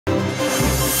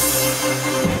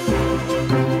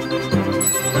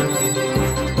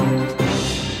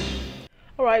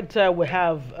All right, we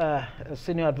have a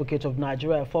senior advocate of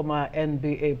Nigeria, former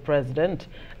NBA president,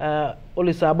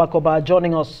 Olisa Agbakoba,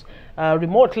 joining us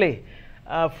remotely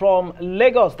from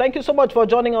Lagos. Thank you so much for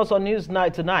joining us on News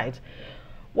Night tonight.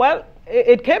 Well,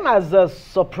 it came as a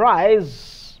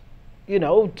surprise,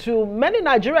 to many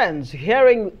Nigerians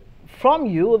hearing from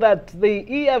you that the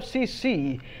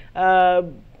EFCC,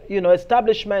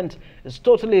 establishment is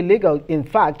totally illegal. In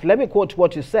fact, let me quote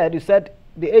what you said. You said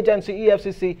the agency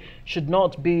EFCC should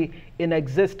not be in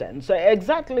existence. So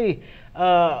exactly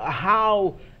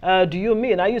how do you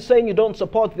mean? Are you saying you don't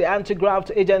support the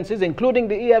anti-graft agencies, including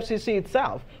the EFCC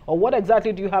itself? Or what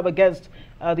exactly do you have against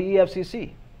the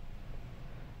EFCC?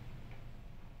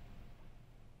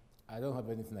 I don't have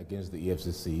anything against the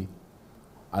EFCC.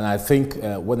 And I think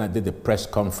when I did the press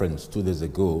conference 2 days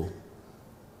ago,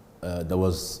 there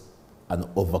was an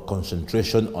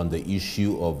over-concentration on the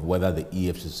issue of whether the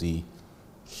EFCC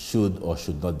should or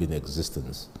should not be in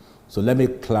existence. So let me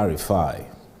clarify.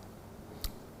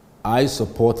 I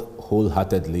support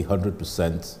wholeheartedly,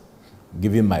 100%,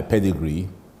 given my pedigree,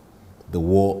 the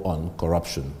war on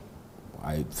corruption.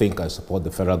 I think I support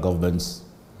the federal government's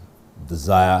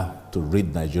desire to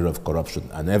rid Nigeria of corruption,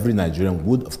 and every Nigerian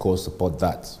would, of course, support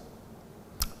that.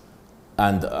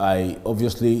 And I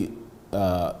obviously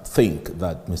think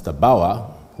that Mr. Bauer,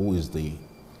 who is the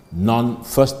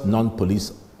first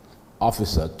non-police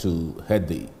officer to head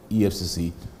the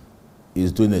EFCC,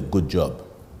 is doing a good job.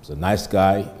 He's a nice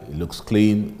guy, he looks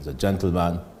clean, he's a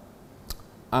gentleman,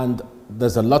 and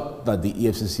there's a lot that the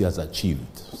EFCC has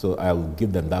achieved, so I'll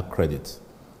give them that credit.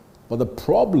 But the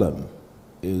problem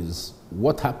is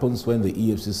what happens when the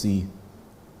EFCC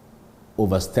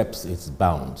oversteps its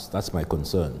bounds. That's my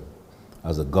concern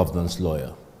as a governance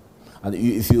lawyer. And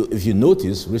if you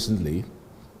notice recently,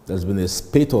 there's been a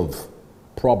spate of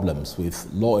problems with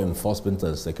law enforcement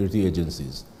and security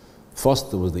agencies.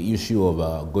 First, there was the issue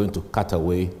of going to cut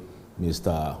away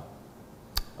Mr.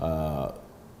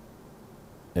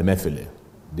 Emefiele.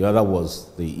 The other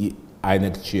was the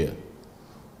INEC chair.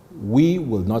 We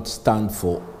will not stand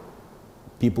for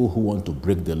people who want to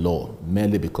break the law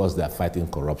merely because they are fighting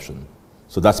corruption.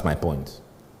 So that's my point.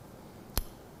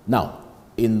 Now,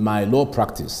 in my law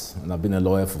practice, and I've been a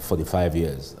lawyer for 45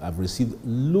 years, I've received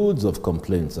loads of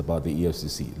complaints about the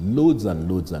EFCC, loads and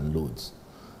loads and loads.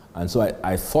 And so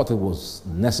I thought it was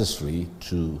necessary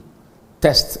to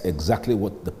test exactly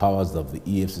what the powers of the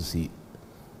EFCC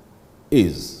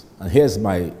is. And here's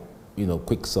my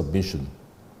quick submission.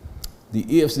 The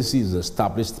EFCC is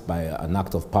established by an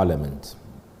act of parliament,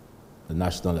 the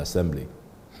National Assembly.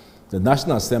 The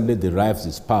National Assembly derives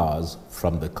its powers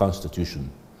from the Constitution.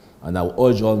 And I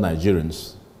urge all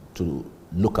Nigerians to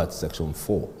look at Section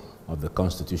 4 of the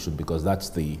Constitution, because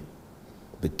that's the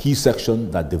key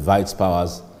section that divides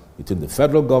powers between the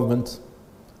federal government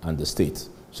and the state.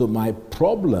 So my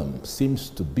problem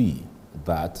seems to be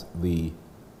that the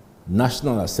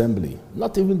National Assembly,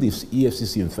 not even the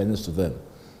EFCC in fairness to them,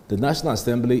 the National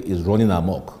Assembly is running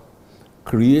amok,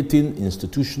 creating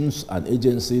institutions and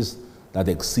agencies that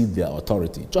exceed their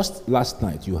authority. Just last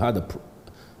night, you had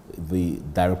the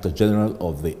Director General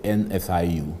of the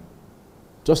NFIU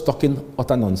just talking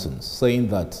utter nonsense, saying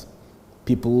that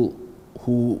people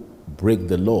who break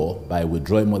the law by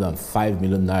withdrawing more than 5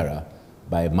 million naira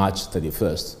by March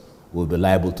 31st will be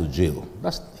liable to jail.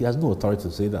 He has no authority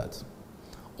to say that.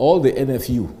 All the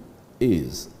NFU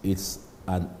is, it's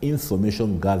an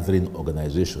information gathering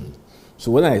organization. So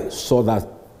when I saw that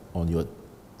on your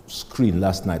screen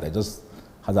last night, I just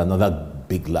had another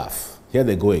big laugh. Here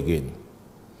they go again.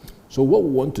 So what we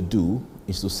want to do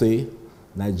is to say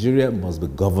Nigeria must be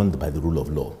governed by the rule of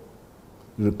law.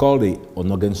 You recall the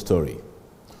Onogen story.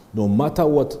 No matter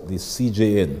what the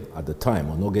CJN at the time,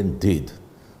 Onogen, did,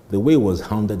 the way it was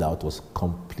hounded out was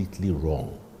completely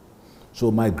wrong. So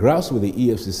my grasp with the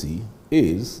EFCC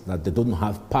is that they don't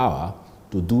have power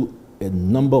to do a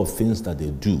number of things that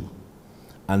they do.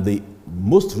 And the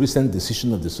most recent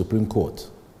decision of the Supreme Court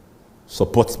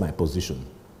supports my position.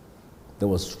 There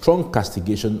was strong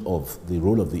castigation of the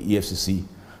role of the EFCC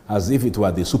as if it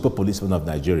were the super policeman of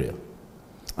Nigeria.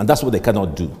 And that's what they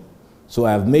cannot do. So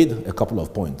I have made a couple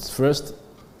of points. First,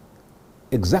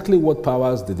 exactly what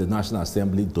powers did the National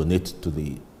Assembly donate to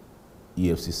the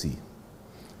EFCC?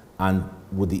 And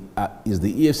is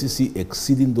the EFCC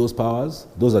exceeding those powers?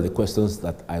 Those are the questions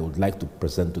that I would like to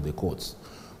present to the courts.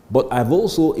 But I've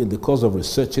also, in the course of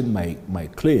researching my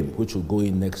claim, which will go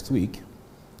in next week,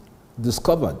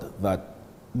 discovered that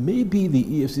maybe the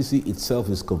EFCC itself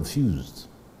is confused,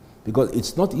 because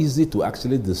it's not easy to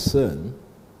actually discern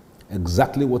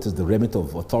exactly what is the remit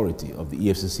of authority of the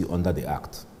EFCC under the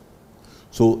Act.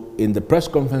 So in the press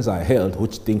conference I held,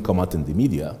 which didn't come out in the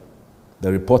media,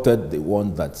 they reported the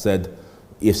one that said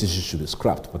EFCC should be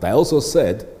scrapped. But I also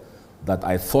said that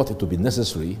I thought it would be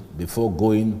necessary, before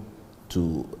going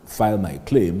to file my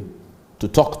claim, to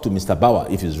talk to Mr. Bauer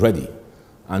if he's ready,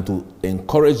 and to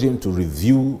encourage him to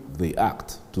review the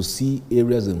act to see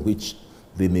areas in which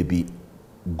they may be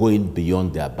going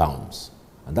beyond their bounds.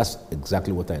 And that's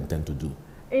exactly what I intend to do.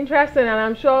 Interesting, and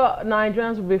I'm sure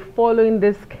Nigerians will be following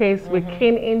this case with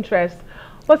keen interest.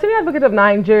 But Senior Advocate of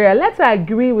Nigeria, let's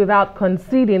agree without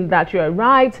conceding that you're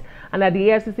right and that the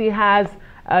EFCC has,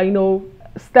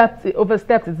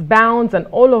 overstepped its bounds and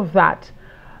all of that.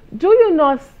 Do you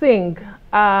not think,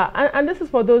 and this is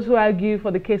for those who argue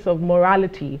for the case of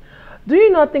morality, do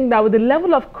you not think that with the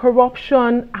level of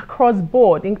corruption across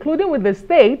board, including with the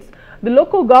states, the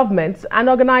local governments and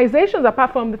organizations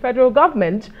apart from the federal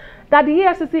government, that the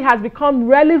EFCC has become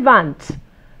relevant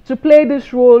to play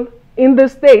this role in the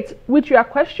states, which you are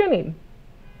questioning?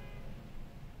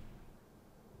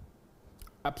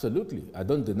 Absolutely. I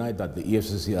don't deny that the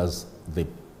EFCC has the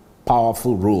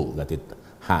powerful role that it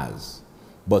has.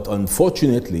 But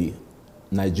unfortunately,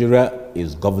 Nigeria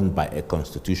is governed by a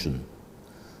constitution.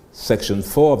 Section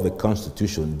 4 of the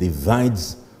constitution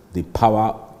divides the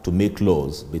power to make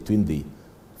laws between the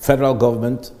federal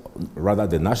government, rather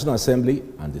the National Assembly,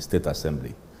 and the State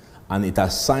Assembly. And it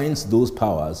assigns those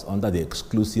powers under the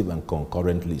exclusive and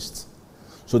concurrent lists.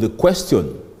 So the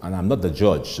question, and I'm not the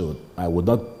judge, so I would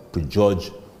not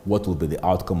prejudge what will be the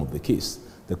outcome of the case.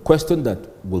 The question that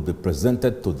will be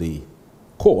presented to the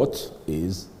court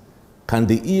is, can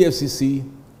the EFCC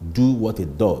do what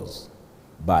it does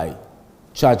by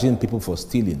charging people for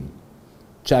stealing,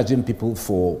 charging people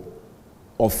for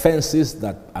offenses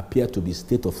that appear to be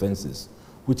state offenses,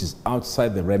 which is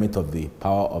outside the remit of the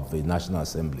power of the National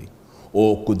Assembly?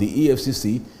 Or could the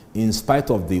EFCC, in spite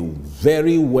of the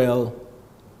very well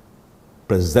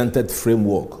presented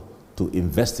framework to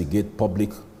investigate public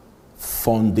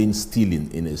funding stealing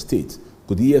in a state,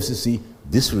 could the EFCC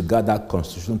disregard that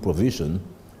constitutional provision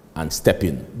and step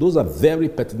in? Those are very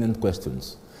pertinent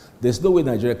questions. There's no way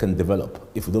Nigeria can develop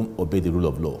if we don't obey the rule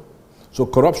of law. So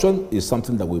corruption is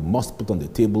something that we must put on the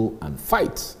table and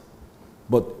fight.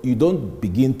 But you don't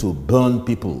begin to burn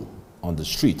people on the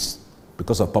streets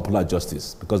because of popular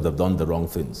justice, because they've done the wrong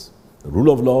things. The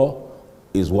rule of law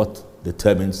is what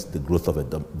determines the growth of a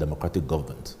democratic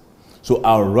government. So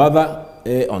I would rather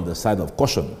err on the side of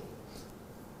caution.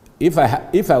 If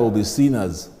I will be seen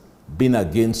as being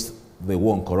against the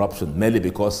war on corruption merely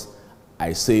because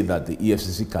I say that the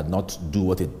EFCC cannot do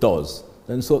what it does,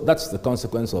 then so that's the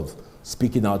consequence of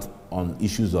speaking out on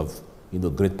issues of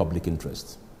great public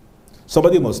interest.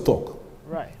 Somebody must talk.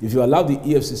 Right. If you allow the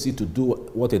EFCC to do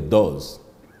what it does,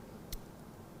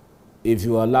 if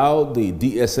you allow the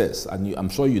DSS, and I'm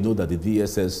sure you know that the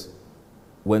DSS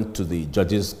went to the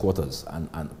judges' quarters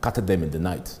and cutted them in the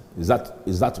night. Is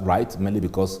that right? Mainly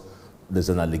because there's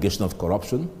an allegation of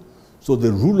corruption. So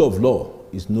the rule of law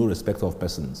is no respect of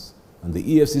persons. And the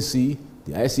EFCC,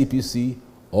 the ICPC,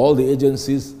 all the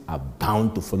agencies are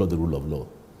bound to follow the rule of law.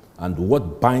 And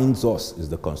what binds us is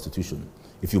the Constitution.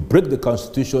 If you break the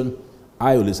Constitution,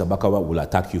 I, Olisa Agbakoba, will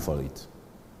attack you for it.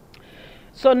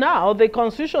 So now, the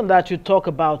Constitution that you talk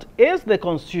about is the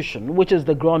Constitution, which is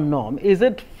the ground norm. Is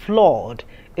it flawed?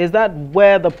 Is that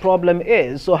where the problem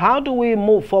is? So how do we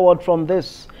move forward from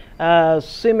this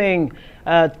seeming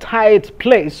tight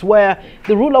place where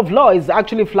the rule of law is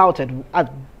actually flouted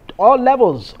at all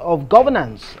levels of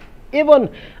governance, even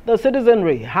the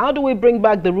citizenry? How do we bring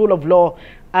back the rule of law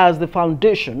as the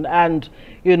foundation and,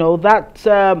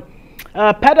 that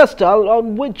pedestal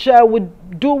on which we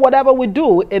do whatever we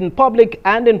do in public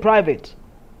and in private?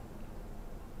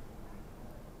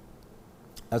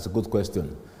 That's a good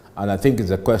question. And I think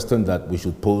it's a question that we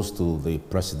should pose to the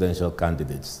presidential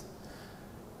candidates.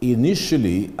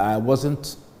 Initially, I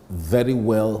wasn't very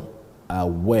well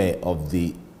aware of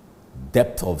the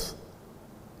depth of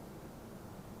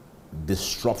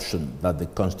disruption that the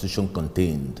Constitution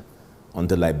contained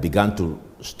until I began to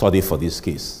study for this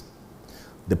case.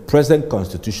 The present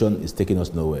Constitution is taking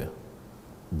us nowhere.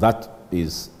 That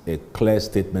is a clear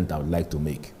statement I would like to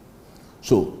make.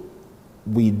 So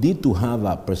we need to have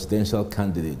our presidential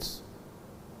candidates,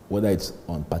 whether it's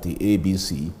on party A, B,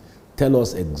 C, tell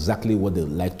us exactly what they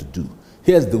would like to do.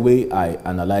 Here's the way I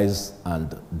analyze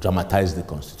and dramatize the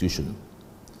Constitution.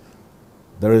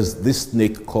 There is this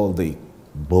snake called the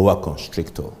boa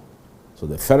constrictor. So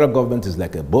the federal government is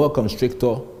like a boa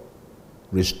constrictor,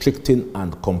 restricting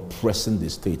and compressing the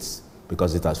states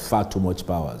because it has far too much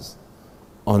powers.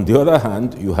 On the other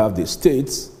hand, you have the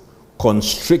states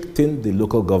constricting the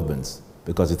local governments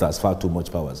because it has far too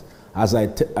much powers. As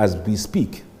we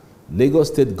speak, Lagos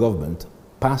State government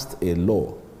passed a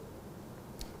law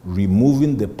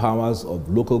removing the powers of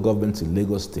local governments in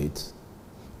Lagos State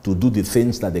to do the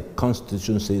things that the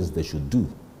Constitution says they should do.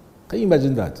 Can you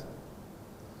imagine that?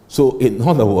 So in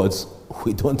other words,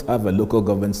 we don't have a local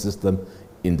government system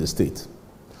in the state.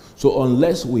 So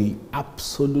unless we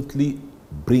absolutely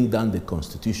bring down the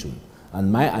Constitution,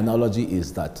 and my analogy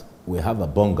is that we have a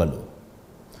bungalow.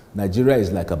 Nigeria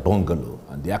is like a bungalow,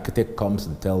 and the architect comes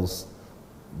and tells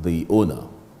the owner,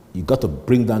 you got to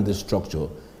bring down this structure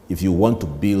if you want to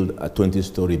build a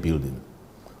 20-story building.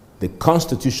 The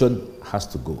Constitution has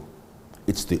to go.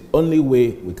 It's the only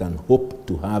way we can hope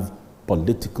to have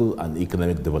political and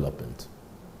economic development.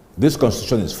 This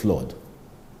Constitution is flawed,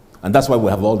 and that's why we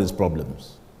have all these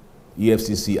problems.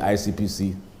 EFCC,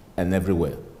 ICPC, and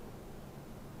everywhere.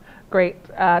 Great.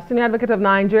 Senior Advocate of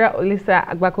Nigeria, Olisa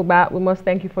Agbakoba, we must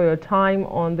thank you for your time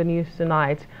on the news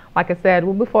tonight. Like I said,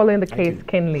 we'll be following the case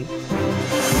keenly.